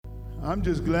I'm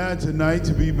just glad tonight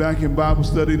to be back in Bible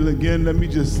study again. Let me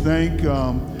just thank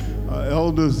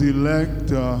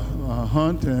Elders-elect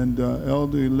Hunt and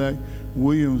Elder-elect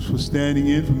Williams for standing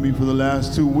in for me for the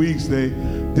last 2 weeks. They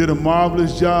did a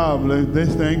marvelous job. They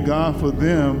thank God for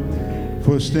them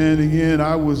for standing in.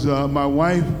 My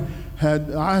wife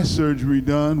had eye surgery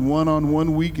done, one on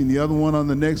 1 week and the other one on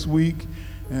the next week,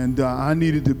 and I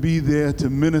needed to be there to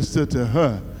minister to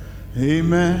her.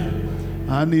 Amen.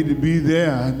 I need to be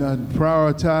there. I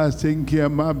prioritize taking care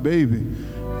of my baby.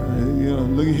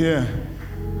 Look here.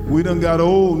 We done got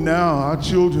old now. Our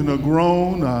children are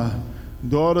grown. Our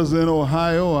daughter's in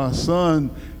Ohio. Our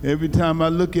son, every time I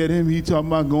look at him, he talking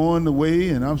about going away,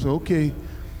 and I'm saying, okay,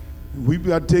 we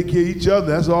got to take care of each other.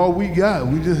 That's all we got.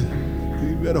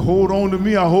 You better hold on to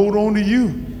me. I hold on to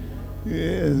you.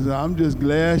 Yes, I'm just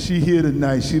glad she here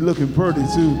tonight. She looking pretty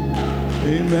too.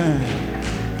 Amen.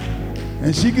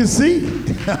 And she can see.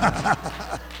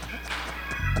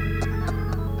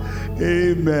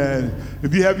 Amen.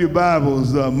 If you have your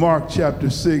Bibles, Mark chapter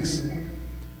 6,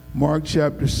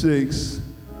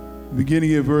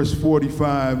 beginning at verse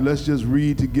 45. Let's just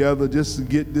read together just to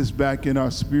get this back in our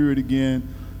spirit again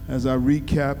as I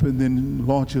recap and then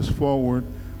launch us forward.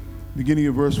 Beginning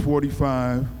at verse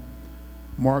 45,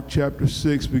 Mark chapter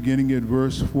 6, beginning at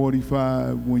verse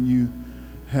 45. When you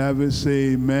have it,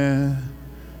 say amen.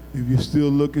 If you're still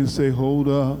looking, say, hold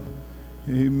up.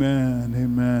 Amen,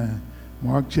 amen.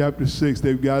 Mark chapter 6,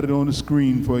 they've got it on the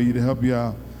screen for you to help you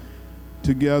out.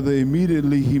 Together,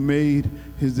 immediately he made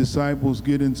his disciples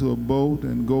get into a boat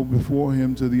and go before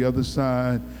him to the other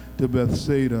side to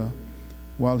Bethsaida,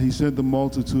 while he sent the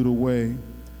multitude away.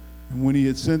 And when he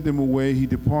had sent them away, he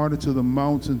departed to the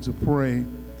mountain to pray.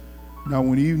 Now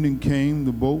when evening came,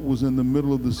 the boat was in the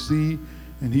middle of the sea,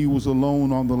 and he was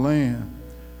alone on the land.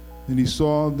 And he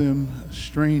saw them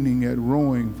straining at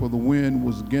rowing, for the wind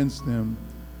was against them.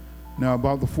 Now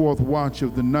about the fourth watch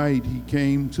of the night he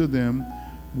came to them,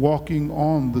 walking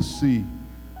on the sea,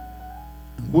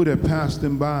 and would have passed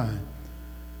them by.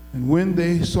 And when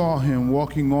they saw him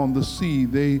walking on the sea,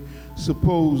 they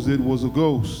supposed it was a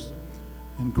ghost,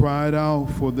 and cried out,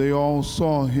 for they all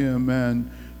saw him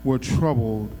and were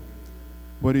troubled.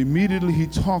 But immediately he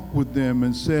talked with them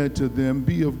and said to them,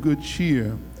 be of good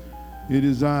cheer. It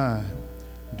is I.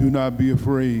 Do not be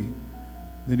afraid.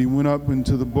 Then he went up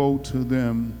into the boat to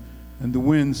them, and the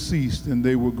wind ceased, and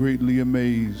they were greatly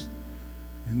amazed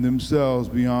in themselves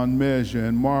beyond measure,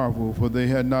 and marveled, for they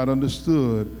had not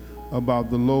understood about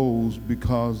the loaves,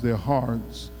 because their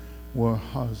hearts were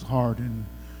hardened.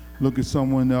 Look at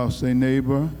someone else. Say,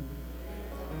 neighbor,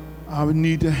 I would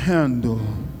need to handle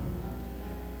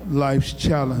life's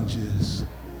challenges.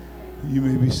 You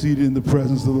may be seated in the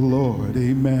presence of the Lord.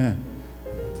 Amen.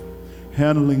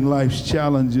 Handling life's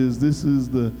challenges. This is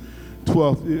the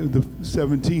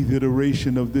 17th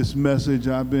iteration of this message.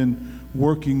 I've been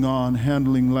working on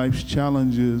handling life's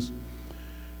challenges.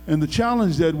 And the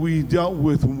challenge that we dealt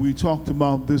with when we talked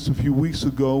about this a few weeks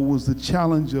ago was the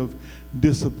challenge of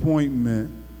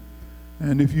disappointment.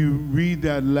 And if you read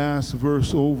that last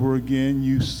verse over again,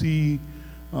 you see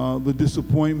the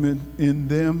disappointment in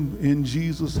them, in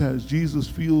Jesus, as Jesus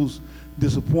feels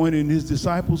disappointed in his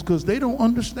disciples because they don't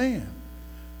understand.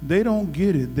 They don't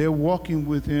get it. They're walking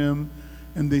with him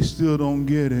and they still don't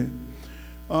get it.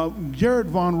 Jared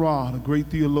Von Rod, a great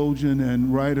theologian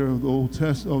and writer of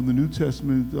the New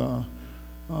Testament,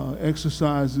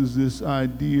 exercises this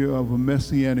idea of a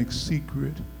messianic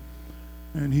secret.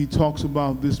 And he talks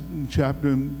about this chapter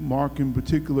in Mark in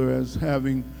particular as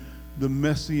having the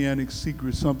messianic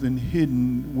secret, something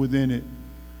hidden within it.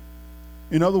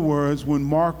 In other words, when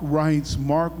Mark writes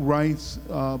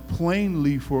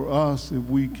plainly for us, if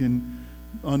we can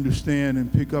understand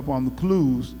and pick up on the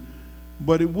clues,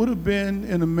 but it would have been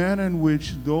in a manner in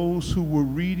which those who were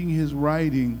reading his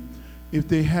writing, if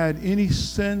they had any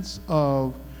sense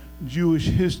of Jewish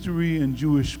history and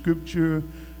Jewish scripture,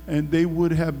 and they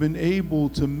would have been able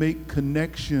to make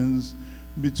connections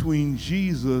between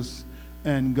Jesus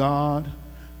and God,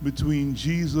 between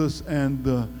Jesus and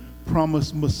the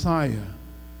promised Messiah.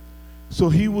 So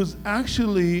he was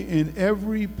actually in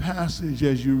every passage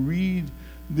as you read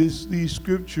these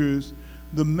scriptures,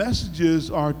 the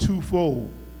messages are twofold.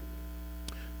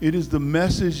 It is the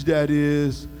message that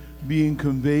is being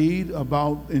conveyed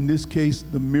about, in this case,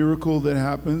 the miracle that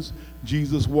happens,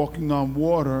 Jesus walking on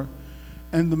water,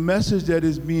 and the message that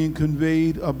is being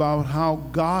conveyed about how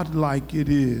godlike it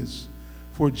is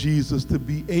for Jesus to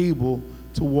be able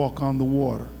to walk on the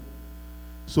water.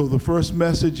 So the first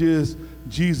message is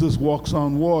Jesus walks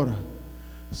on water.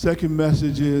 Second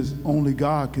message is only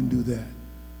God can do that.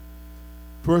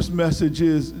 First message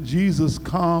is Jesus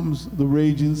calms the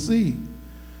raging sea.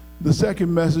 The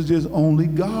second message is only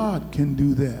God can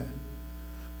do that.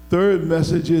 Third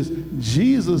message is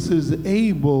Jesus is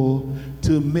able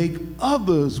to make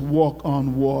others walk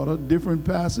on water. Different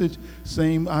passage,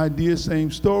 same idea, same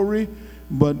story,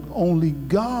 but only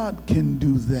God can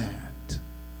do that.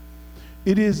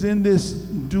 It is in this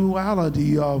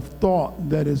duality of thought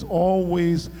that is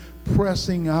always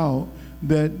pressing out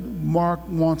that Mark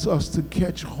wants us to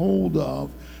catch hold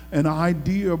of, an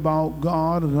idea about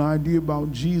God, an idea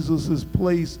about Jesus'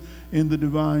 place in the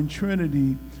divine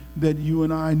Trinity that you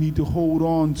and I need to hold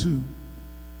on to.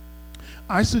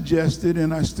 I suggested,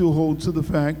 and I still hold to the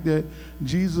fact, that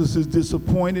Jesus is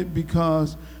disappointed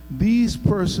because these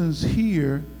persons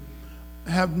here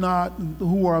have not,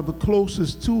 who are the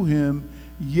closest to him,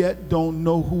 yet don't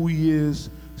know who he is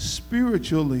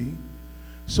spiritually.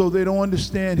 So they don't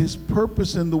understand his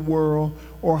purpose in the world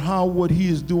or how what he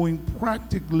is doing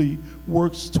practically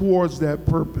works towards that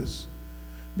purpose.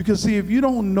 Because see, if you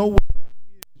don't know what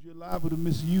it is, you're liable to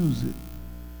misuse it.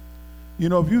 You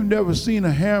know, if you've never seen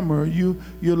a hammer, you're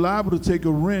liable to take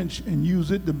a wrench and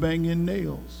use it to bang in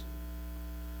nails.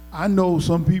 I know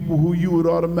some people who you would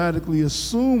automatically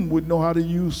assume would know how to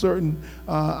use certain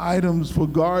items for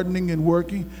gardening and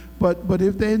working, but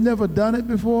if they've never done it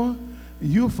before,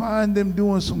 you'll find them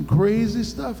doing some crazy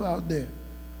stuff out there.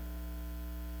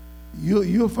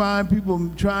 You'll find people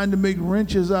trying to make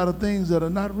wrenches out of things that are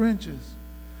not wrenches.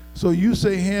 So you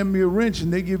say, hand me a wrench,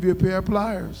 and they give you a pair of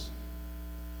pliers.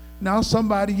 Now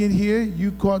somebody in here,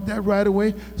 you caught that right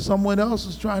away. Someone else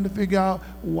is trying to figure out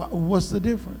what's the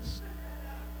difference.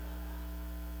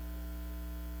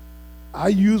 I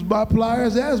use my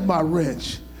pliers as my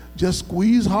wrench. Just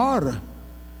squeeze harder.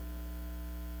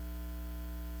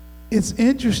 It's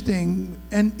interesting,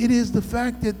 and it is the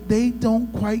fact that they don't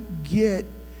quite get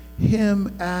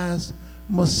him as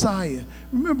Messiah.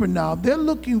 Remember now, they're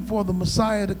looking for the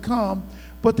Messiah to come,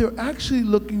 but they're actually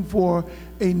looking for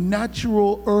a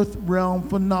natural earth realm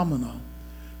phenomenon.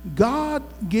 God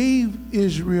gave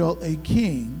Israel a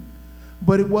king,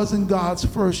 but it wasn't God's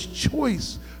first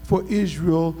choice for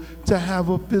Israel to have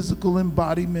a physical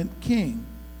embodiment king.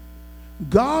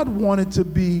 God wanted to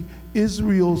be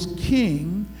Israel's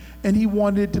king, and he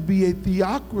wanted it to be a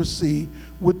theocracy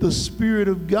with the Spirit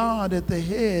of God at the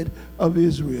head of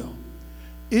Israel.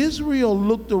 Israel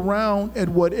looked around at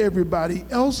what everybody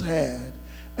else had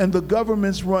and the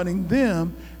governments running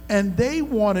them, and they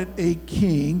wanted a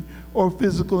king or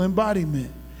physical embodiment.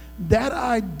 That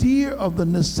idea of the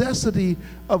necessity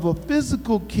of a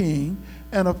physical king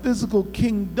and a physical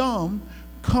kingdom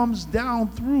comes down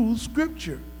through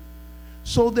Scripture.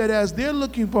 So that as they're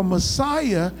looking for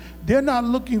Messiah, they're not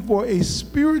looking for a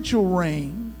spiritual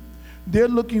reign. They're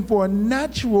looking for a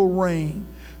natural reign.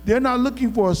 They're not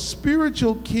looking for a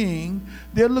spiritual king.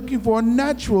 They're looking for a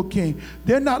natural king.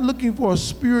 They're not looking for a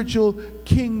spiritual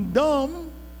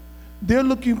kingdom. They're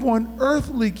looking for an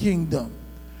earthly kingdom.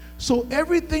 So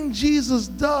everything Jesus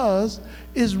does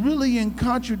is really in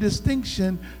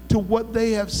contradistinction to what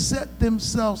they have set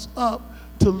themselves up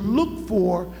to look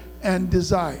for and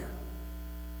desire.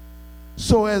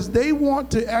 So as they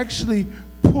want to actually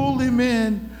pull him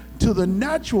in to the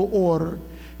natural order,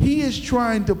 he is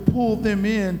trying to pull them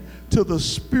in to the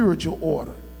spiritual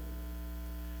order.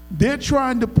 They're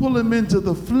trying to pull him into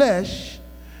the flesh.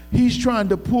 He's trying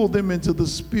to pull them into the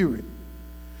spirit.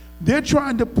 They're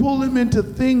trying to pull him into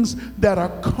things that are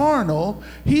carnal.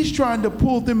 He's trying to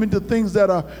pull them into things that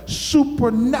are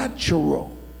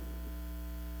supernatural.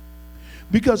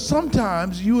 Because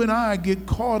sometimes you and I get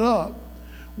caught up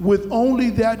with only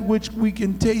that which we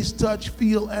can taste, touch,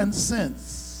 feel, and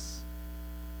sense.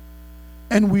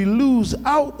 And we lose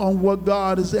out on what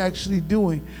God is actually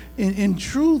doing. In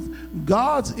truth,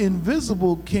 God's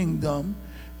invisible kingdom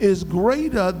is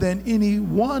greater than any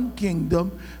one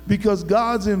kingdom, because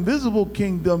God's invisible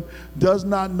kingdom does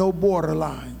not know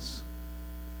borderlines.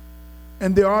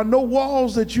 And there are no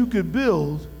walls that you could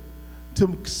build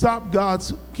to stop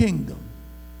God's kingdom.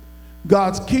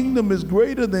 God's kingdom is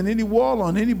greater than any wall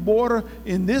on any border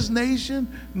in this nation,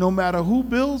 no matter who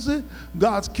builds it.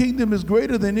 God's kingdom is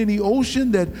greater than any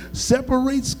ocean that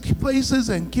separates places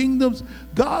and kingdoms.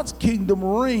 God's kingdom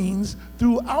reigns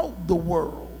throughout the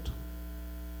world.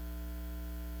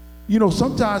 You know,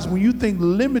 sometimes when you think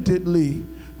limitedly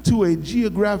to a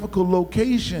geographical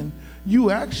location,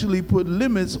 you actually put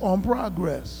limits on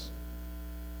progress.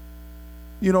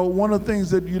 You know, one of the things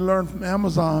that you learn from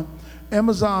Amazon,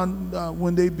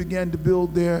 when they began to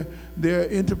build their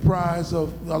enterprise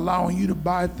of allowing you to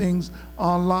buy things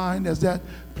online, as that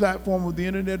platform of the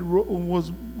internet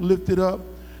was lifted up,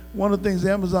 one of the things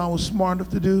Amazon was smart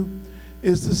enough to do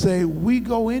is to say, we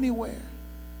go anywhere.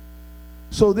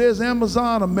 So there's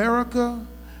Amazon America,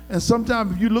 and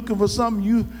sometimes if you're looking for something,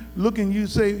 you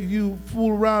say you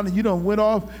fool around and you done went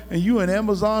off and you in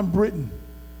Amazon Britain.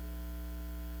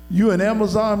 You in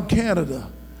Amazon Canada.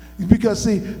 Because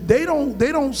see, they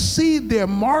don't see their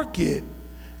market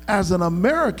as an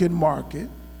American market.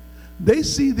 They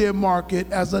see their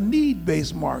market as a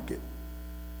need-based market.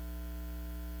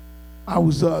 I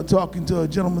was talking to a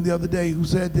gentleman the other day who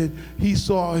said that he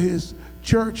saw his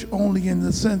church only in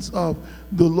the sense of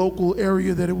the local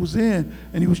area that it was in,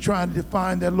 and he was trying to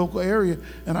define that local area.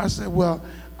 And I said, well,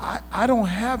 I don't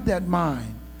have that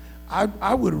mind.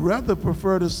 I would rather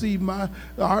prefer to see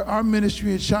our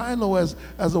ministry at Shiloh as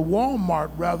a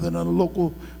Walmart rather than a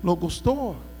local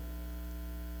store.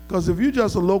 Because if you're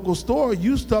just a local store,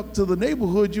 you stuck to the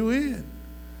neighborhood you're in.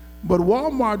 But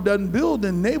Walmart doesn't build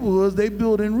in neighborhoods, they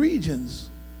build in regions.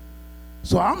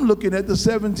 So I'm looking at the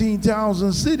 17 towns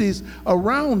and cities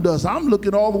around us. I'm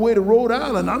looking all the way to Rhode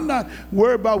Island. I'm not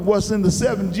worried about what's in the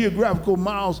 7 geographical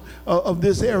miles of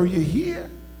this area here.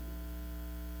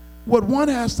 What one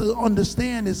has to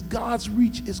understand is God's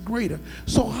reach is greater.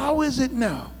 So how is it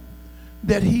now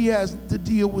that he has to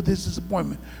deal with this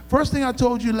disappointment? First thing I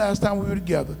told you last time we were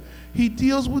together, he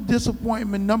deals with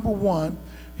disappointment. Number one,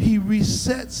 he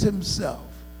resets himself.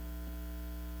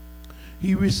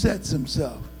 He resets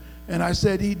himself. And I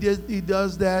said he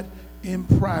does that in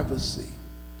privacy.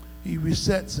 He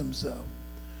resets himself.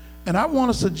 And I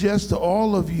want to suggest to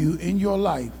all of you in your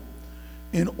life,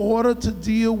 in order to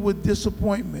deal with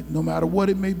disappointment, no matter what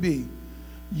it may be,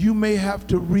 you may have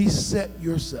to reset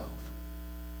yourself.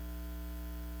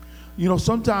 You know,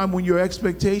 sometimes when your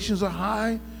expectations are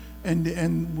high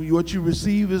and what you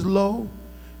receive is low,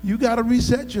 you got to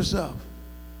reset yourself.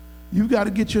 You got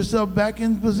to get yourself back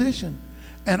in position.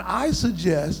 And I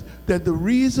suggest that the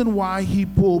reason why he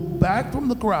pulled back from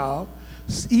the crowd,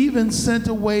 even sent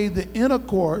away the inner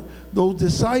court, those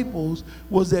disciples,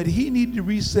 was that he needed to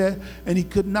reset, and he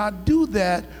could not do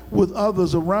that with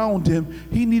others around him.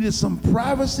 He needed some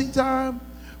privacy time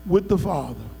with the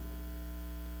Father.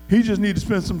 He just needed to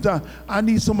spend some time. I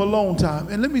need some alone time.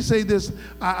 And let me say this,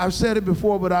 I've said it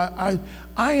before, but I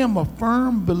am a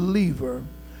firm believer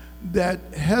that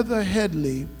Heather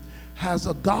Headley has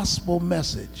a gospel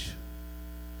message.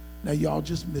 Now, y'all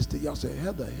just missed it. Y'all said,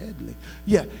 Heather Headley.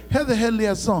 Yeah, Heather Headley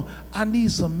has a song, I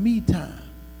Need Some Me Time.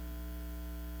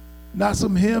 Not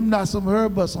some him, not some her,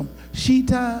 but some she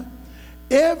time.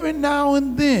 Every now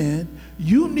and then,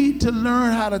 you need to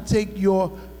learn how to take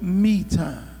your me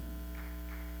time.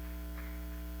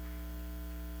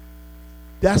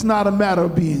 That's not a matter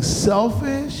of being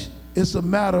selfish. It's a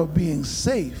matter of being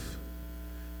safe.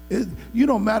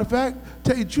 Matter of fact,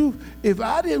 tell you the truth, if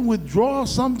I didn't withdraw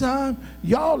sometime,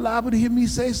 y'all liable to hear me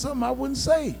say something I wouldn't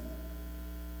say.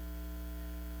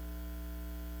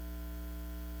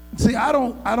 See,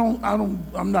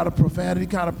 I'm not a profanity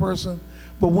kind of person,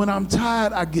 but when I'm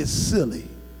tired, I get silly.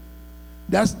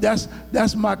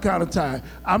 That's my kind of tired.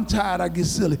 I'm tired, I get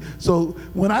silly. So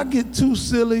when I get too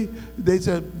silly, they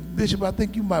said, Bishop, I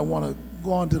think you might want to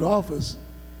go on to the office.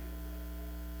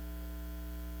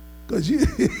 Because you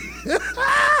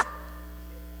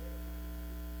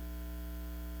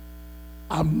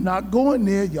I'm not going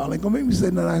there. Y'all ain't gonna make me say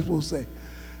nothing I'm supposed to say.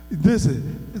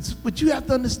 Listen, but you have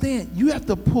to understand, you have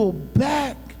to pull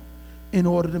back in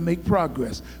order to make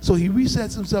progress. So he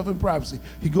resets himself in privacy.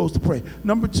 He goes to pray.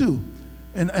 Number two,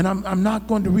 and I'm not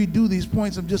going to redo these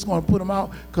points. I'm just going to put them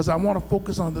out because I want to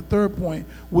focus on the third point,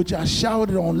 which I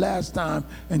shouted on last time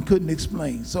and couldn't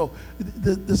explain. So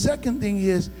the second thing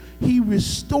is he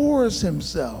restores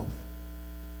himself.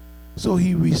 So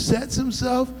he resets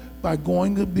himself by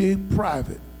going to be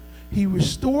private. He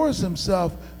restores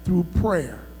himself through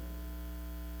prayer.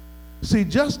 See,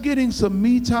 just getting some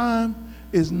me time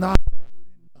is not good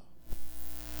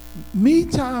enough. Me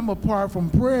time apart from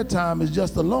prayer time is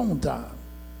just alone time.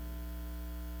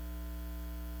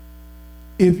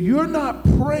 If you're not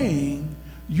praying,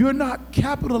 you're not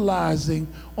capitalizing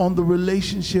on the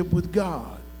relationship with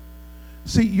God.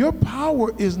 See, your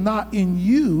power is not in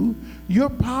you. Your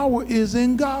power is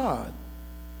in God.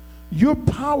 Your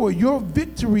power, your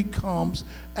victory comes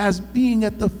as being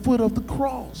at the foot of the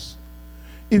cross.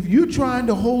 If you're trying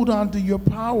to hold on to your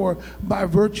power by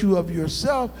virtue of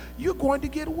yourself, you're going to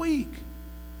get weak.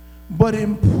 But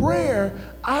in prayer,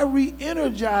 I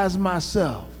re-energize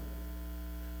myself.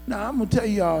 Now, I'm going to tell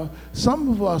y'all, some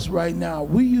of us right now,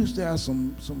 we used to have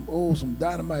some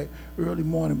dynamite early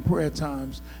morning prayer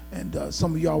times, and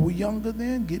some of y'all were younger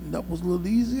then, getting up was a little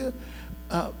easier.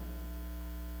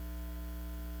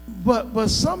 But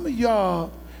some of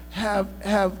y'all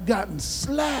have gotten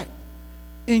slack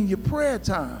in your prayer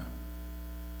time.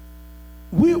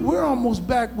 We're almost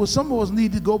back where some of us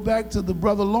need to go back to the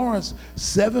Brother Lawrence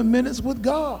 7 minutes with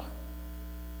God.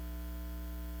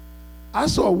 I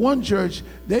saw one church,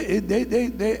 and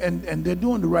they're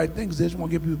doing the right things. They just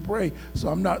want to get people to pray. So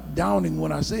I'm not downing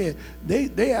when I say it.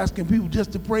 They asking people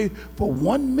just to pray for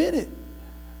 1 minute.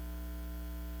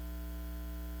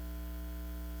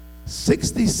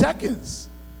 60 seconds.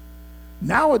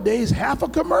 Nowadays, half a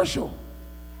commercial.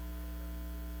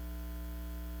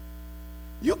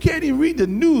 You can't even read the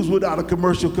news without a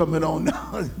commercial coming on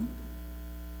now.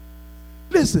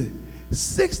 Listen,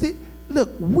 60, look,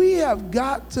 we have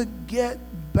got to get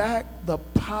back the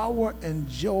power and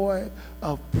joy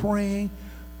of praying.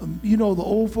 You know, the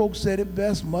old folks said it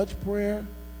best, much prayer.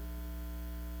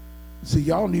 See,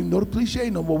 y'all don't even know the cliche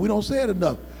no more. We don't say it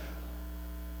enough.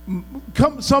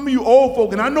 Some of you old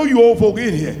folk, and I know you old folk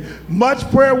in here, much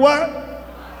prayer what?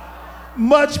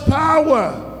 Much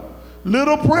power.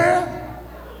 Little prayer?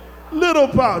 Little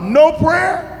power. No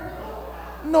prayer?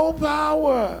 No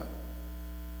power.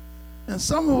 And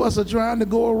some of us are trying to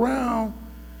go around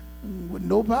with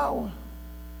no power.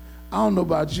 I don't know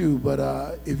about you,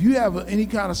 but if you have any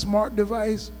kind of smart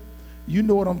device, you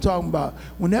know what I'm talking about.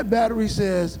 When that battery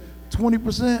says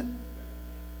 20%,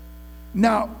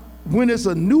 now when it's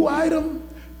a new item,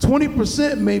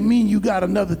 20% may mean you got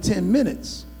another 10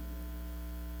 minutes.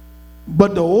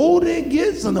 But the older it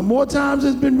gets and the more times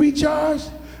it's been recharged,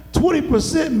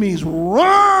 20% means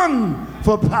run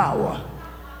for power.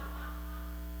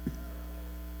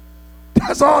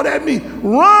 That's all that means.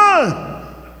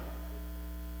 Run.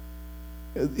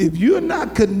 If you're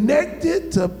not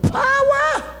connected to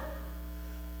power,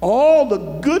 all the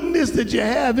goodness that you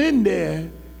have in there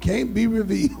can't be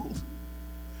revealed.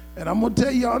 And I'm going to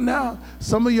tell y'all now,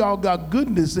 some of y'all got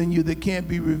goodness in you that can't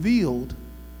be revealed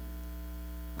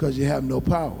because you have no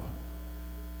power.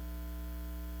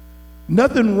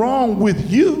 Nothing wrong with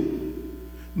you.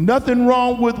 Nothing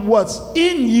wrong with what's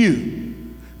in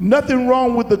you. Nothing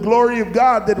wrong with the glory of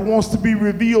God that wants to be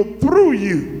revealed through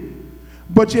you.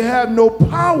 But you have no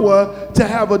power to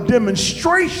have a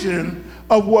demonstration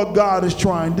of what God is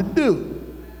trying to do.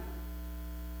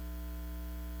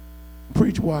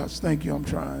 Preach, Watts. Thank you. I'm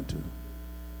trying to.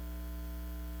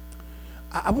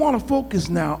 I want to focus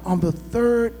now on the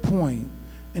third point.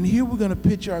 And here we're going to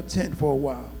pitch our tent for a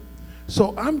while.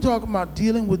 So I'm talking about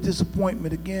dealing with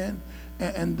disappointment again.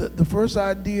 And the first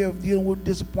idea of dealing with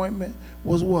disappointment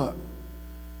was what?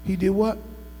 He did what?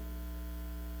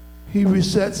 He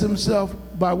resets himself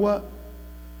by what?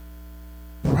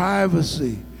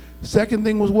 Privacy. Second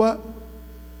thing was what?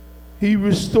 He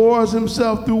restores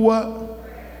himself through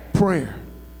what? Prayer.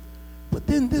 But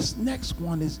then this next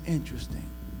one is interesting.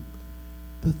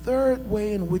 The third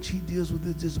way in which he deals with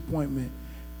his disappointment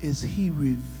is he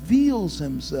reveals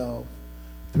himself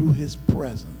through his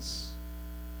presence.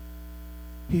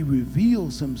 He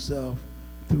reveals himself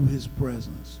through his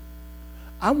presence.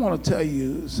 I want to tell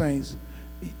you, saints,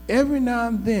 every now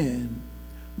and then,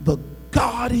 the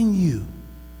God in you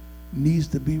needs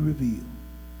to be revealed.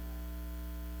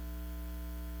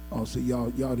 Oh, so y'all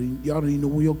didn't even know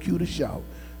when your cue to shout.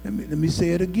 Let me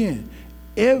say it again.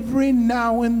 Every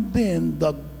now and then,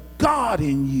 the God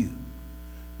in you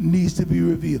needs to be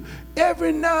revealed.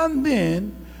 Every now and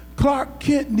then, Clark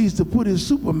Kent needs to put his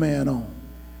Superman on.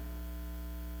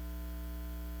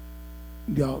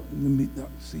 Y'all,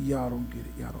 see, y'all don't get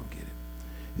it. Y'all don't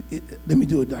get it. Let me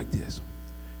do it like this.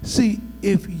 See,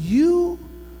 if you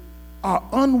are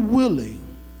unwilling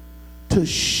to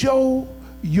show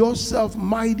yourself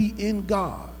mighty in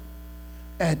God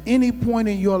at any point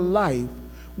in your life,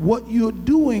 what you're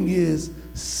doing is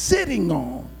sitting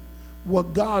on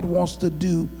what God wants to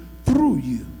do through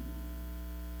you.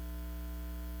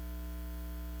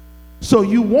 So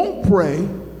you won't pray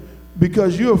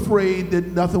because you're afraid that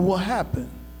nothing will happen.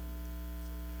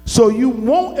 So you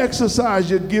won't exercise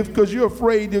your gift because you're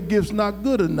afraid your gift's not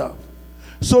good enough.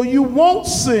 So you won't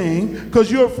sing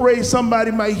because you're afraid somebody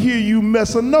might hear you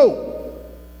mess a note.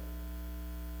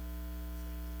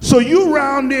 So you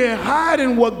around there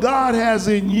hiding what God has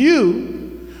in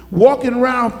you, walking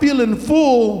around feeling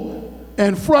full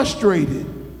and frustrated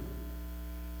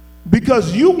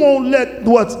because you won't let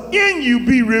what's in you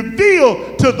be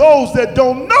revealed to those that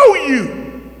don't know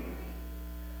you.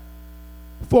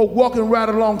 Folk walking right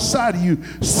alongside of you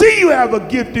see you have a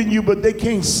gift in you, but they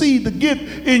can't see the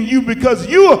gift in you because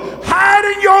you're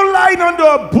hiding your light under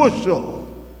a bushel.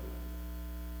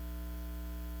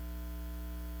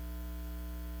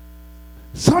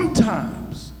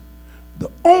 Sometimes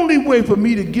the only way for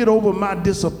me to get over my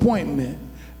disappointment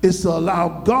is to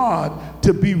allow God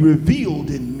to be revealed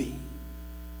in me.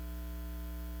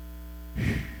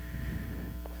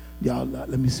 Y'all, let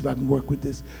me see if I can work with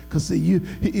this. Because see,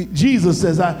 Jesus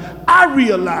says, I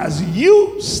realize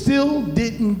you still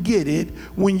didn't get it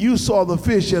when you saw the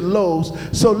fish and loaves.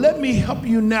 So let me help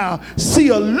you now see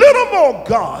a little more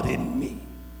God in me.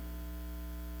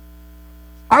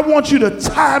 I want you to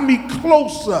tie me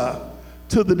closer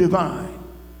to the divine.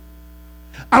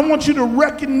 I want you to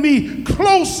reckon me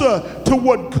closer to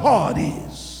what God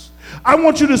is. I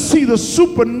want you to see the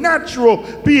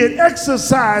supernatural being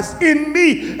exercised in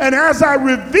me. And as I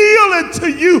reveal it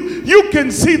to you, you can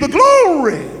see the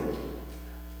glory.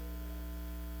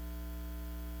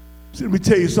 See, let me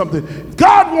tell you something.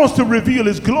 God wants to reveal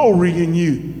his glory in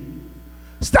you.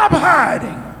 Stop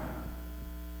hiding.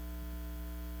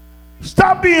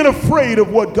 Stop being afraid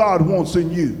of what God wants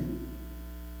in you.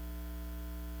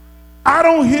 I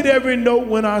don't hit every note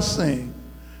when I sing.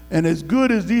 And as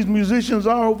good as these musicians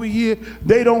are over here,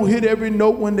 they don't hit every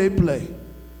note when they play.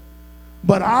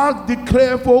 But I'll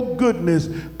declare for goodness,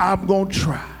 I'm going to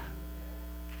try.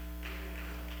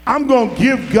 I'm going to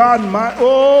give God my,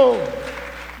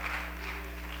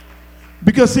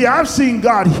 Because see, I've seen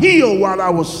God heal while I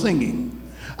was singing.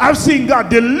 I've seen God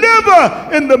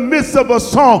deliver in the midst of a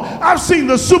song. I've seen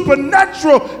the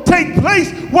supernatural take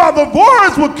place while the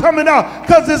words were coming out.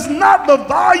 Because it's not the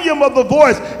volume of the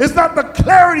voice. It's not the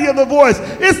clarity of the voice.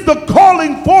 It's the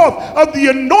calling forth of the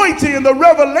anointing and the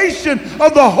revelation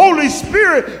of the Holy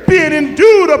Spirit being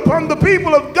endued upon the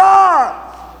people of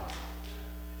God.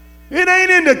 It ain't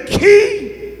in the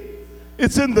key.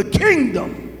 It's in the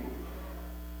kingdom.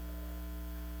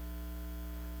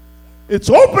 It's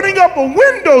opening up a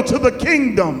window to the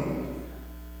kingdom.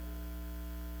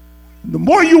 The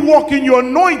more you walk in your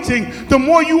anointing, the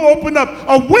more you open up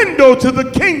a window to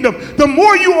the kingdom. The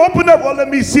more you open up, well, let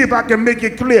me see if I can make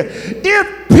it clear.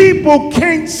 If people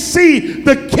can't see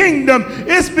the kingdom,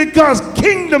 it's because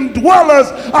kingdom dwellers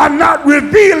are not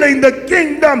revealing the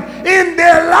kingdom in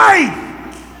their life.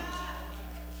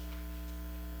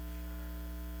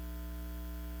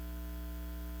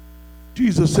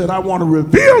 Jesus said, I want to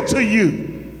reveal to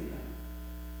you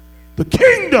the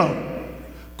kingdom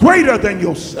greater than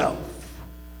yourself,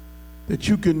 that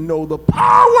you can know the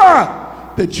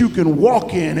power that you can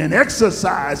walk in and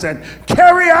exercise and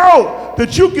carry out,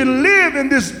 that you can live in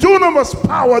this dunamis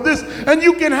power, and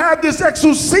you can have this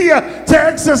exousia to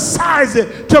exercise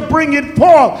it, to bring it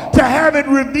forth, to have it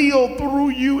revealed through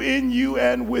you, in you,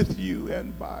 and with you,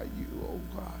 and by you.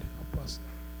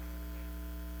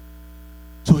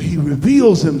 So he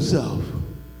reveals himself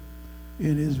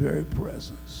in his very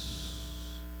presence.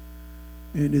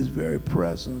 In his very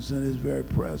presence. In his very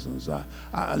presence.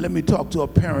 Let me talk to a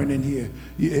parent in here.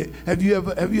 Have you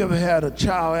ever had a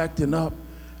child acting up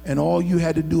and all you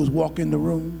had to do was walk in the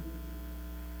room?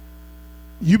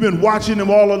 You've been watching them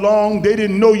all along. They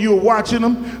didn't know you were watching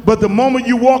them. But the moment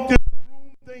you walked in the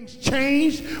room, things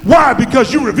changed. Why?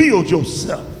 Because you revealed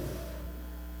yourself.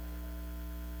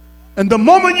 And the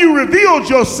moment you revealed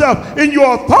yourself in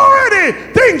your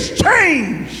authority, things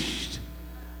changed.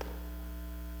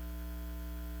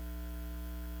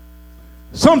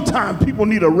 Sometimes people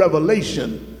need a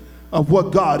revelation of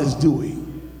what God is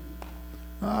doing.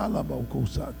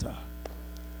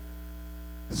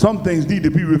 Some things need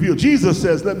to be revealed. Jesus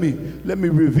says, let me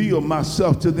reveal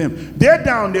myself to them. They're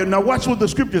down there. Now watch what the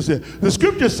scripture says. The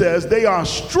scripture says they are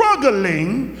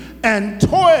struggling and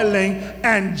toiling,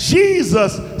 and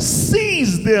Jesus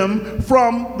sees them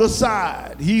from the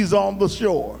side. He's on the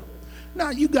shore.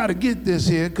 Now you got to get this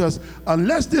here, because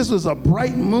unless this was a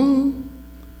bright moon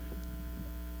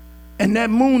and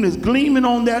that moon is gleaming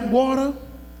on that water,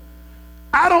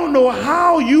 I don't know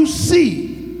how you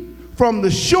see from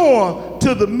the shore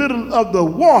to the middle of the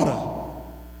water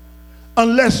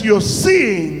unless you're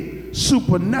seeing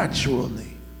supernaturally.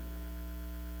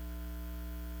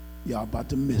 Y'all about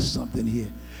to miss something here.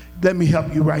 Let me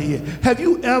help you right here. Have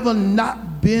you ever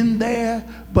not been there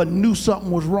but knew something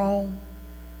was wrong?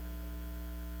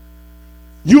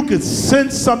 You could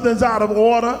sense something's out of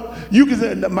order. You could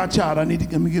say, my child, let me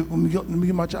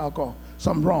give my child a call.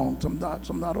 Something's wrong.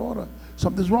 Something out of order.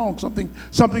 Something's wrong.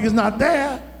 Something is not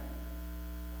there.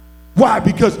 Why?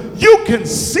 Because you can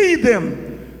see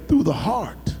them through the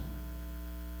heart.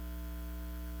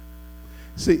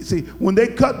 See, when they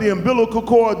cut the umbilical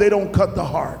cord, they don't cut the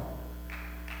heart.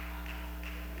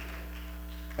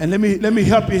 And let me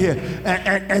help you here.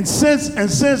 And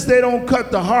since they don't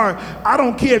cut the heart, I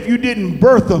don't care if you didn't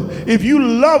birth them. If you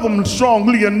love them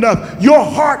strongly enough, your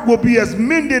heart will be as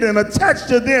mended and attached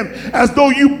to them as though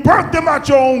you birthed them out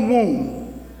your own womb.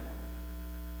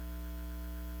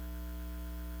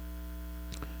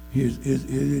 Here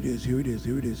it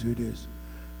is.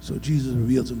 So Jesus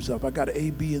reveals himself. I got A,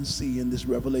 B, and C in this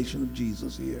revelation of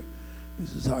Jesus here.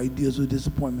 This is how he deals with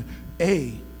disappointment.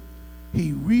 A,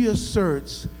 he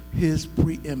reasserts his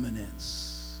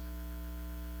preeminence.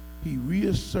 He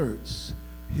reasserts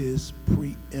his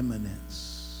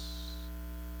preeminence.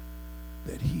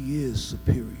 That he is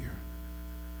superior.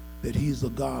 That he's the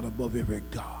God above every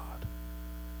God.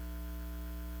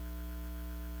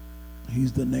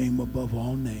 He's the name above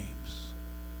all names.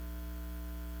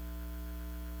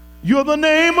 You're the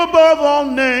name above all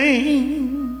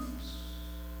names.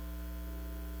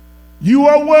 You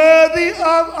are worthy of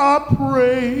our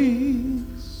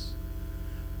praise.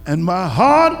 And my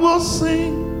heart will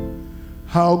sing,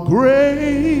 how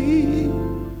great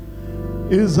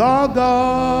is our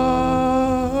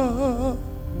God.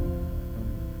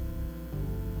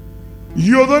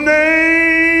 You're the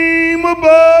name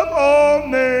above all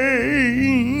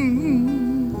names.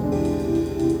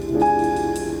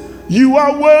 You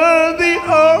are worthy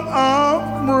of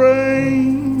our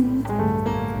praise.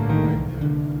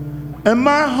 And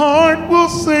my heart will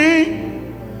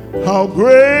sing, how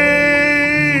great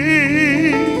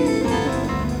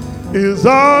is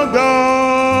our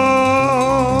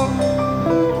God.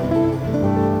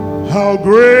 How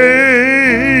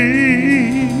great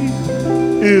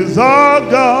is our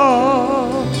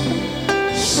God.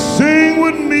 Sing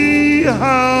with me,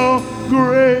 how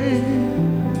great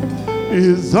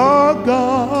is our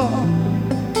God.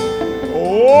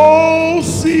 Oh,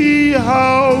 see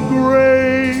how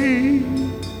great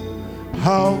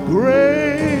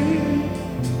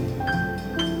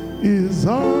is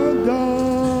our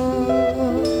God.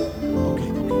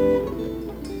 Okay.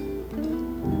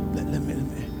 Let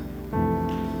me.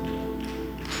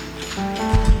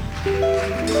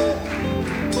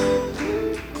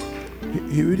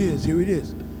 Here it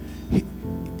is.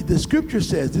 The scripture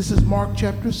says, this is Mark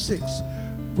chapter 6,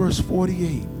 verse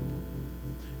 48.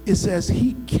 It says,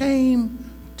 he came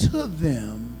to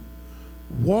them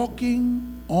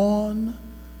walking on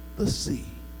the sea.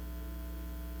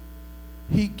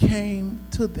 He came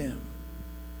to them.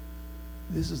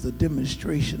 This is the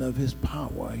demonstration of his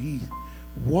power. He's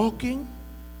walking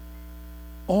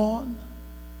on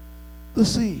the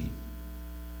sea.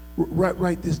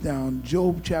 Write this down.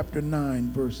 Job chapter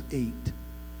 9, verse 8.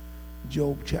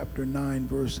 Job chapter 9,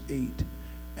 verse 8.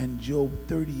 And Job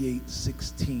 38,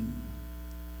 16.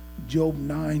 Job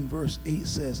 9, verse 8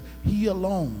 says, he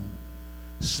alone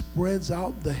spreads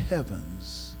out the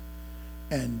heavens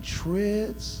and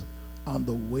treads on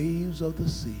the waves of the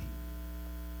sea.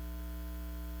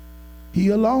 He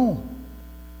alone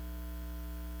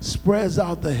spreads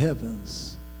out the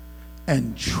heavens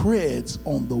and treads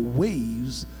on the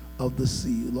waves of the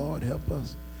sea. Lord, help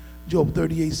us. Job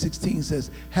 38:16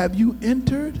 says, have you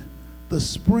entered the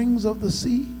springs of the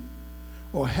sea?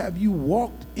 Or have you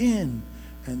walked in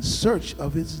and search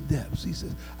of its depths? He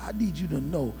says, I need you to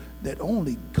know that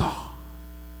only God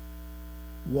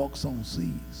walks on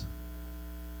seas.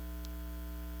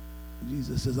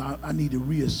 Jesus says, I need to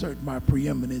reassert my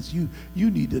preeminence. You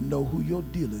need to know who you're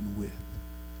dealing with.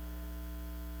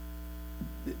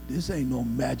 This ain't no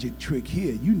magic trick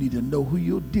here. You need to know who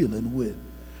you're dealing with.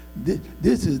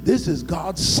 This is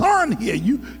God's son here.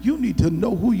 You need to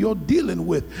know who you're dealing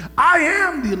with. I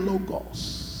am the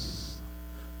Logos.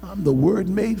 I'm the Word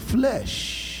made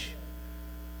flesh.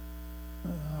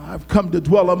 I've come to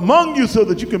dwell among you so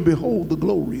that you can behold the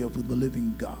glory of the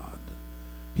living God.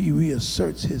 He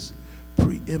reasserts his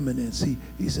preeminence.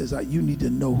 He says, you need to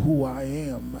know who I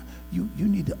am. You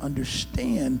need to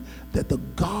understand that the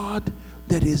God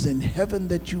that is in heaven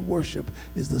that you worship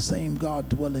is the same God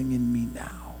dwelling in me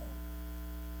now.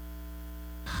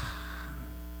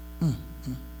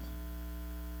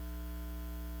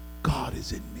 God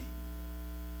is in me.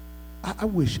 I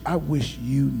wish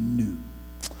you knew.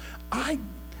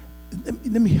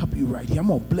 Let me help you right here. I'm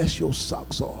going to bless your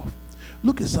socks off.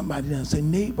 Look at somebody now and say,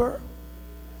 neighbor,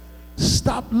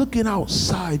 stop looking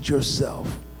outside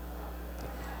yourself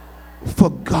for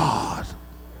God.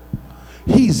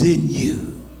 He's in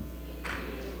you.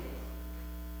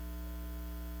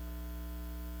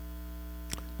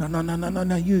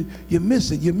 No. You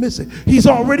miss it. He's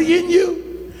already in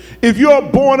you. If you're a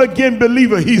born again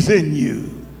believer, he's in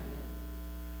you.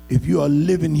 If you're a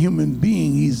living human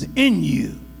being, he's in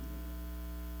you.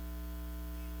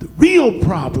 The real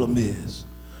problem is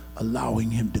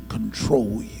allowing him to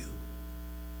control you.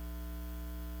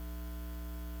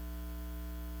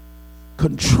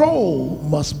 Control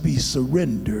must be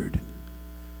surrendered.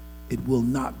 It will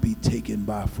not be taken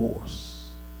by force.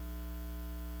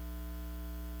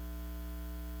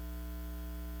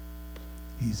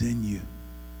 He's in you.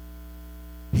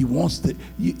 He wants to,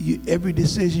 every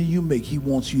decision you make, he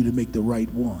wants you to make the right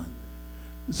one.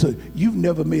 So you've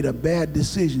never made a bad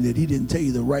decision that he didn't tell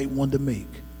you the right one to make.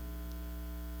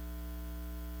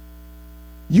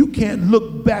 You can't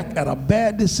look back at a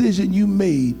bad decision you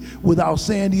made without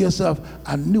saying to yourself,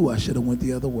 I knew I should have went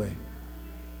the other way.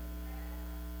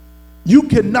 You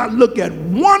cannot look at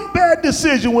one bad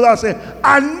decision without saying,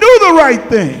 I knew the right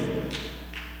thing.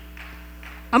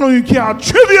 I don't even care how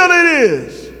trivial it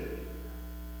is.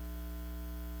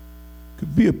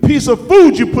 Could be a piece of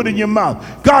food you put in your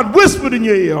mouth. God whispered in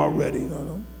your ear already.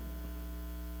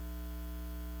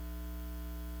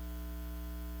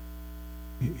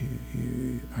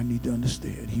 I need to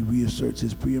understand. He reasserts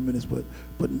his preeminence,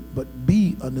 but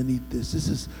be underneath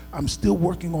this. I'm still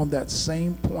working on that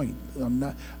same point.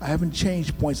 I haven't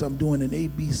changed points. I'm doing an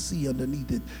ABC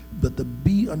underneath it. But the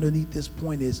B underneath this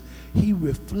point is he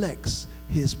reflects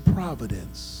his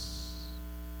providence.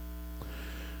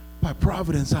 By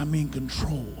providence, I mean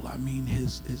control. I mean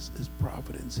his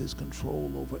providence, his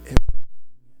control over everything.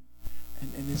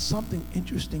 And there's something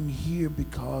interesting here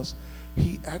because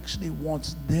he actually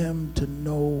wants them to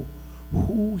know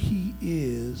who he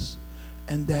is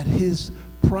and that his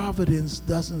providence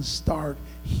doesn't start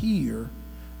here.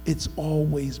 It's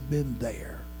always been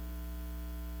there.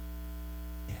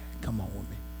 Yeah, come on with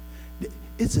me.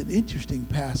 It's an interesting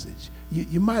passage.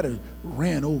 You might have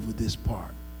ran over this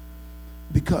part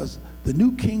because the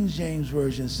New King James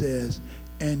Version says,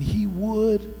 and he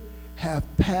would have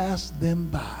passed them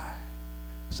by.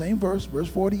 Same verse, verse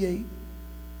 48.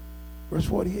 Verse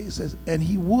 48 says, and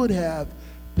he would have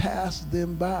passed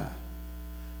them by.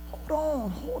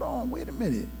 Hold on, wait a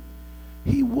minute.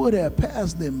 He would have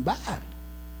passed them by.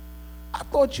 I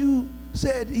thought you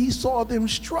said he saw them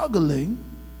struggling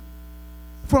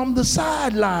from the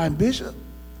sideline, Bishop.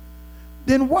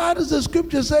 Then why does the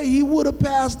scripture say he would have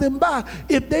passed them by?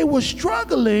 If they were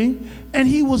struggling and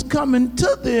he was coming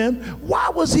to them, why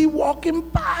was he walking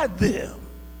by them?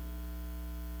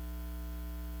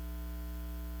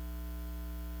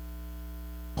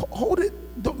 Hold it.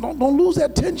 Don't lose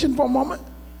that tension for a moment.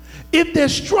 If they're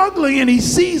struggling and he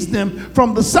sees them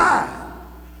from the side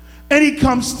and he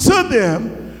comes to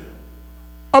them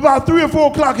about 3 or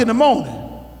 4 o'clock in the morning,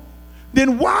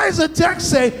 then why does the text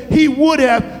say he would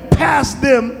have passed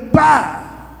them by?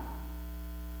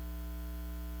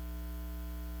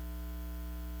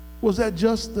 Was that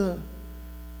just the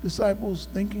disciples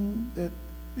thinking that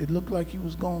it looked like he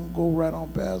was going to go right on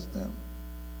past them?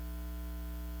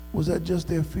 Was that just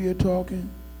their fear talking?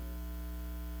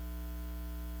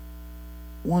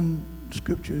 One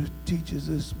scripture teaches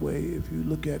this way, if you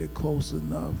look at it close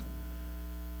enough.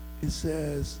 It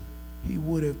says he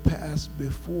would have passed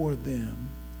before them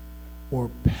or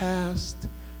passed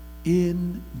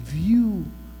in view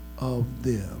of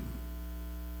them.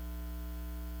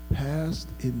 Passed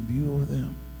in view of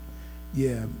them.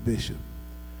 Yeah, Bishop.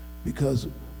 Because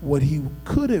what he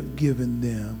could have given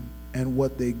them and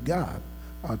what they got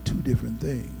are 2 different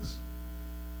things.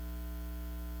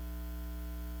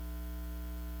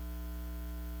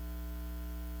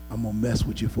 I'm going to mess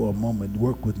with you for a moment.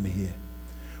 Work with me here.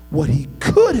 What he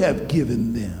could have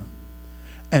given them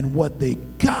and what they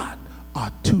got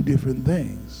are 2 different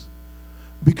things.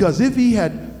 Because if he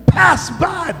had passed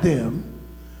by them,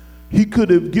 he could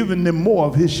have given them more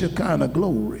of his Shekinah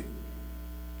glory.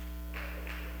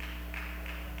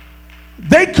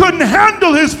 They couldn't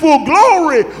handle his full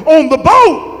glory on the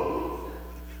boat.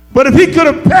 But if he could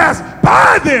have passed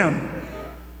by them,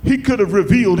 he could have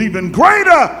revealed even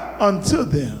greater unto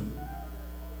them.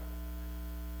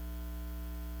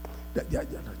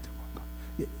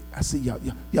 I see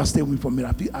y'all stay with me for a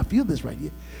minute. I feel this right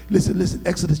here. Listen,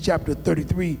 Exodus chapter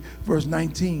 33, verse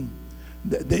 19.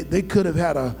 They could have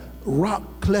had a rock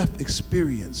cleft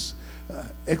experience.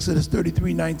 Exodus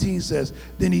 33:19 says,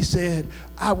 then he said,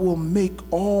 I will make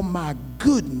all my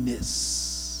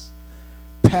goodness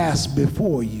pass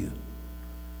before you,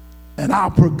 and I'll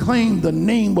proclaim the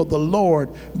name of the Lord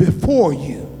before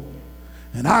you,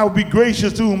 and I will be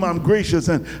gracious to whom I'm gracious,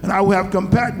 and I will have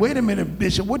compassion. Wait a minute,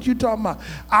 Bishop, what you talking about?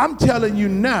 I'm telling you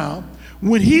now,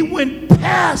 when he went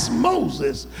past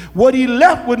Moses, what he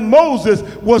left with Moses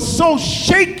was so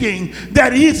shaking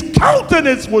that his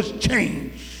countenance was changed.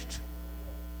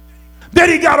 That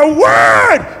he got a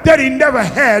word that he never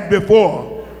had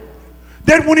before.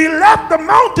 That when he left the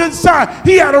mountainside,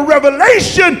 he had a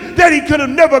revelation that he could have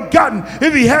never gotten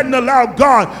if he hadn't allowed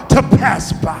God to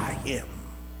pass by him.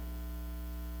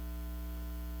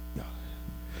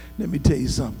 Let me tell you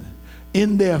something.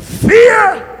 In their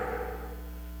fear,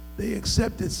 they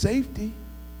accepted safety,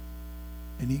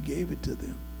 and he gave it to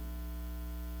them.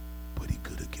 but he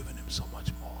could have given him so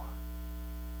much more.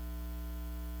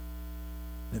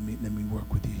 Let me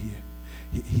work with you here.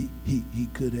 He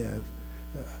could have,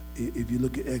 if you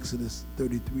look at Exodus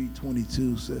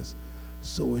 33:22 says,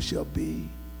 so it shall be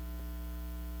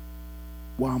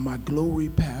while my glory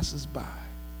passes by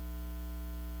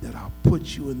that I'll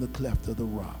put you in the cleft of the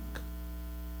rock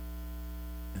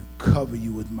and cover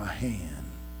you with my hand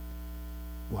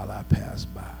while I pass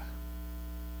by.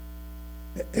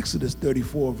 Exodus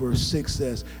 34 verse 6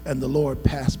 says, and the Lord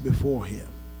passed before him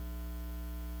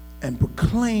and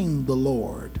proclaimed the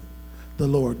Lord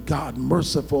God,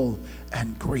 merciful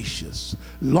and gracious,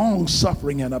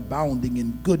 long-suffering and abounding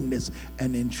in goodness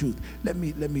and in truth. Let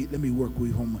me work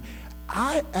with him.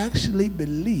 I actually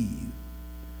believe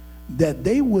that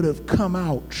they would have come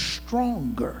out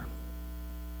stronger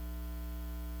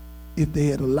if they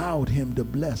had allowed him to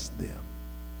bless them.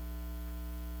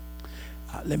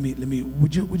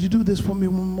 Would you do this for me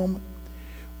one moment?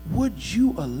 Would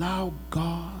you allow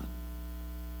God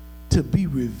to be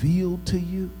revealed to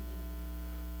you?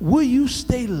 Will you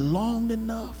stay long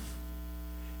enough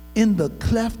in the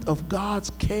cleft of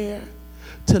God's care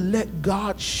to let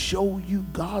God show you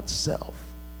God's self?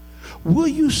 Will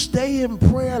you stay in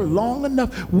prayer long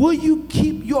enough? Will you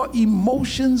keep your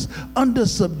emotions under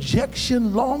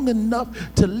subjection long enough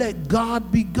to let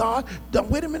God be God? Now,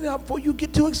 wait a minute now, before you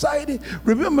get too excited.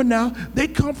 Remember now, they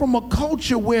come from a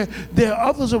culture where there are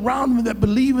others around them that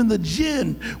believe in the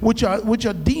jinn, which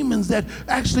are demons that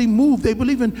actually move. They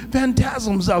believe in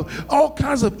phantasms, of all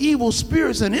kinds of evil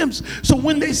spirits and imps. So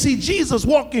when they see Jesus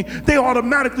walking, they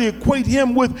automatically equate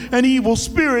him with an evil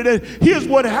spirit. And here's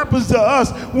what happens to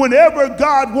us whenever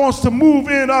God wants to move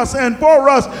in us and for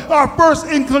us. Our first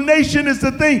inclination is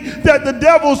to think that the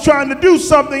devil's trying to do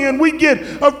something, and we get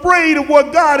afraid of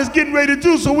what God is getting ready to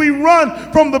do, so we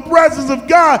run from the presence of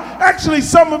God. Actually,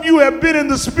 some of you have been in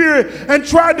the spirit and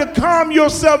tried to calm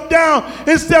yourself down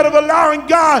instead of allowing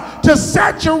God to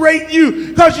saturate you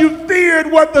because you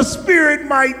feared what the spirit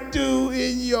might do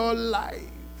in your life.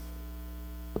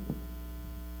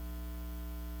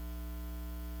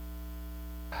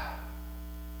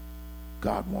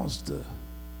 God wants to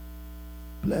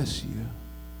bless you.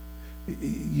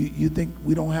 You think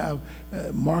we don't have,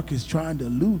 Mark is trying to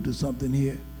allude to something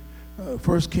here.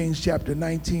 1 Kings chapter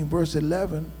 19 verse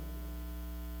 11.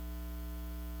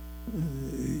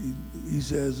 He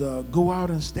says, go out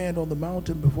and stand on the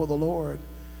mountain before the Lord,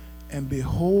 and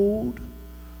behold,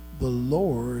 the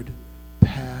Lord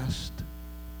passed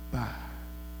by.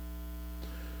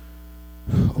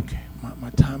 Okay,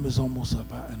 my time is almost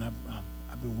up, and I've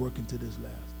been working to this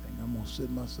last thing. I'm going to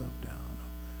sit myself down.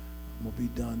 I'm going to be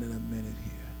done in a minute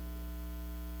here.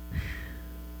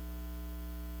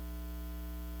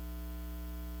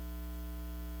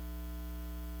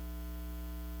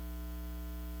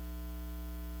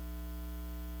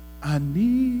 I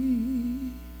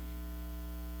need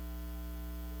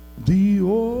thee,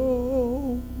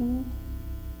 oh,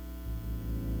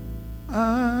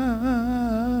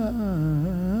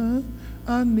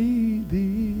 I need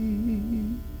thee.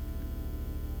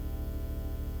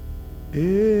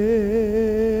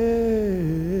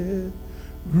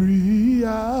 Every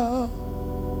hour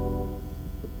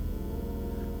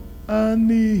I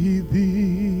need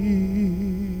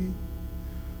thee.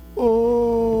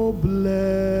 Oh, bless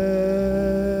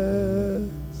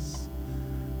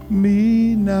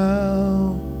me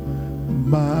now,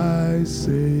 my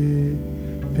Savior.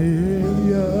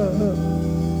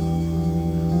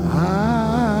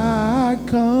 I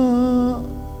come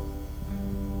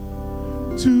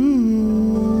to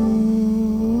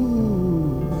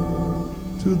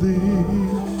thee.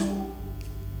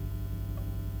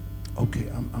 Okay,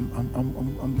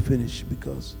 I'm finished,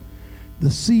 because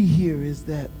the C here is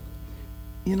that,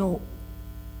 you know,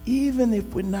 even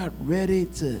if we're not ready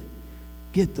to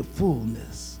get the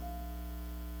fullness,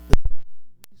 the God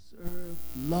we serve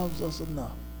loves us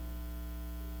enough,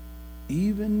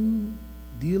 even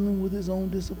dealing with his own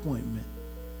disappointment,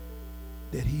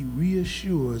 that he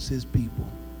reassures his people.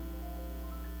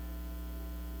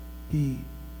 He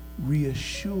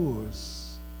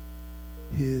reassures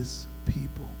his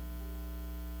people.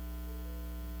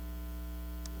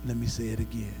 Let me say it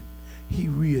again. He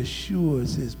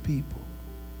reassures his people.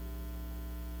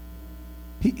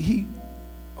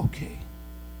 Okay.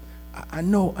 I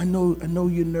know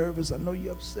you're nervous. I know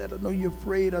you're upset. I know you're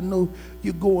afraid. I know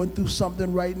you're going through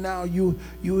something right now. You're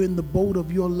in the boat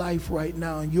of your life right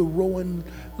now, and you're rowing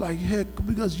like heck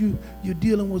because you're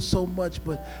dealing with so much.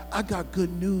 But I got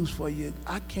good news for you.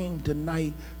 I came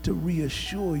tonight to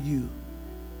reassure you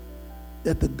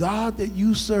that the God that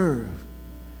you serve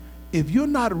if you're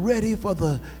not ready for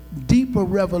the deeper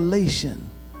revelation,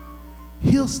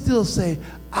 he'll still say,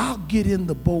 I'll get in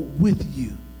the boat with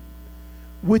you.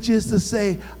 Which is to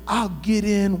say, I'll get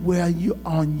in where you're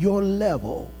on your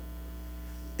level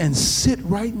and sit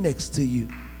right next to you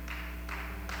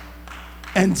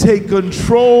and take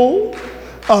control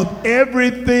of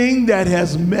everything that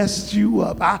has messed you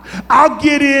up. I'll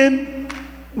get in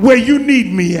where you need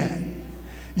me at.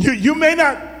 You may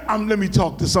not, let me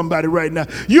talk to somebody right now.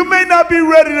 You may not be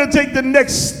ready to take the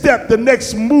next step, the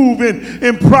next move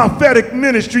in prophetic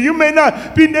ministry. You may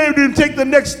not be able to take the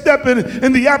next step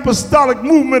in the apostolic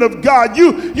movement of God.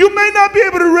 You may not be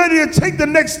able to ready to take the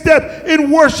next step in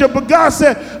worship. But God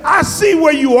said, I see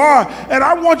where you are, and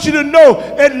I want you to know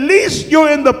at least you're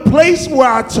in the place where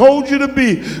I told you to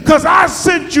be. Because I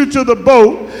sent you to the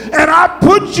boat, and I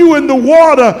put you in the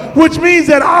water, which means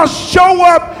that I'll show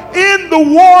up in the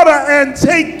water and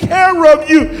take care of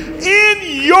you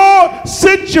in your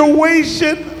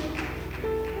situation.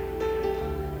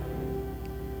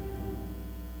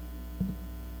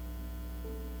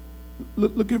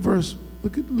 Look at verse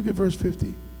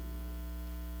 50.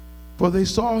 For they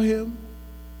saw him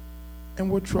and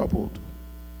were troubled.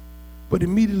 But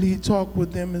immediately he talked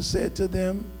with them and said to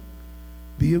them,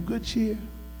 be of good cheer.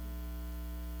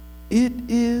 It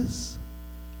is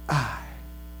I.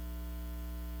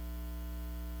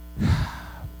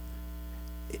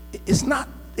 It's not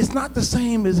the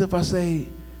same as if I say,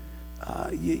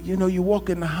 you know, you walk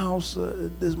in the house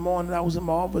this morning. I was in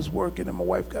my office working, and my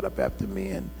wife got up after me,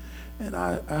 and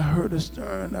I heard a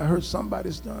stirring. I heard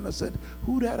somebody stirring. I said,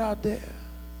 who that out there?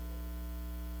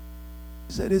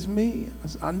 He said, it's me.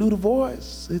 I knew the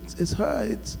voice. It's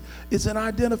her. It's an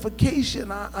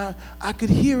identification. I could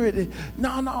hear it.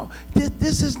 No.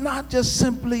 This is not just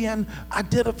simply an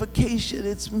identification.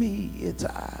 It's me. It's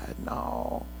I.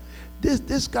 No.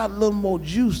 This got a little more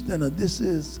juice than a this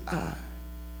is I.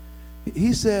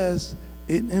 He says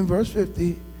in verse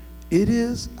 50, it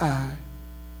is I,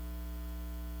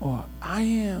 or I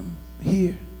am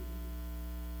here.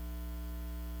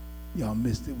 Y'all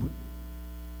missed it.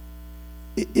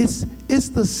 It's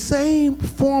the same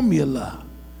formula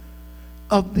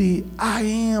of the I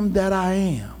am that I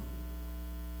am.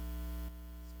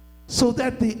 So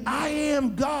that the I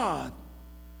am God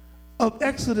of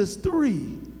Exodus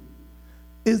 3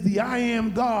 is the I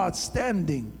am God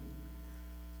standing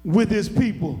with his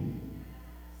people,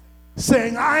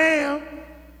 saying, I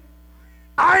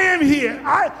am here.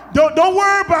 Don't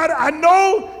worry about it. I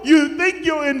know you think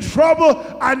you're in trouble.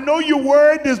 I know you're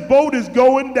worried this boat is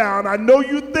going down. I know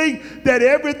you think that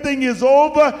everything is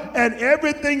over and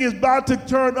everything is about to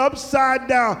turn upside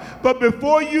down. But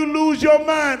before you lose your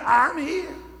mind, I'm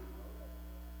here.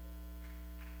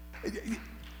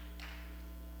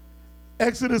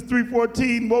 Exodus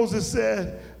 3:14, Moses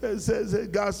said,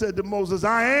 God said to Moses,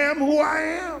 I am who I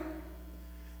am.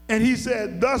 And he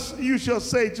said, thus you shall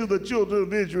say to the children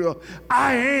of Israel,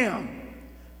 I am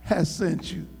has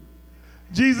sent you.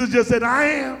 Jesus just said, I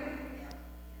am.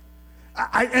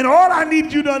 And all I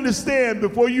need you to understand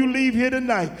before you leave here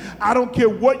tonight, I don't care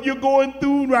what you're going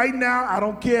through right now. I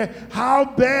don't care how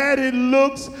bad it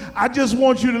looks. I just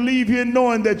want you to leave here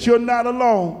knowing that you're not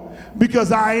alone,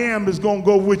 because I am is going to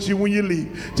go with you when you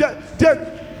leave.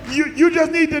 You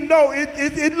just need to know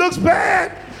it looks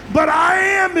bad, but I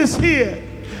am is here.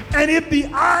 And if the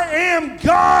I am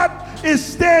God is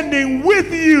standing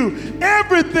with you,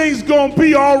 everything's going to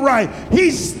be all right. He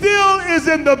still is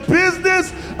in the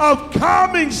business of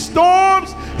calming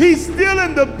storms. He's still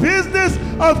in the business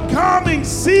of calming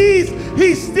seas.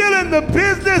 He's still in the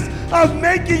business of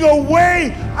making a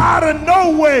way out of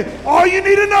no way. All you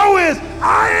need to know is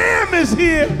I am is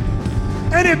here.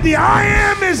 And if the I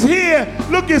am is here,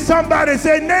 look at somebody and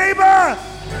say, neighbor,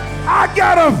 I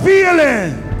got a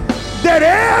feeling that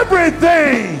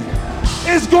everything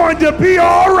is going to be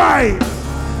all right.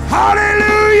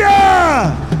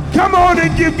 Hallelujah. Come on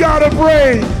and give God a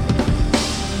praise.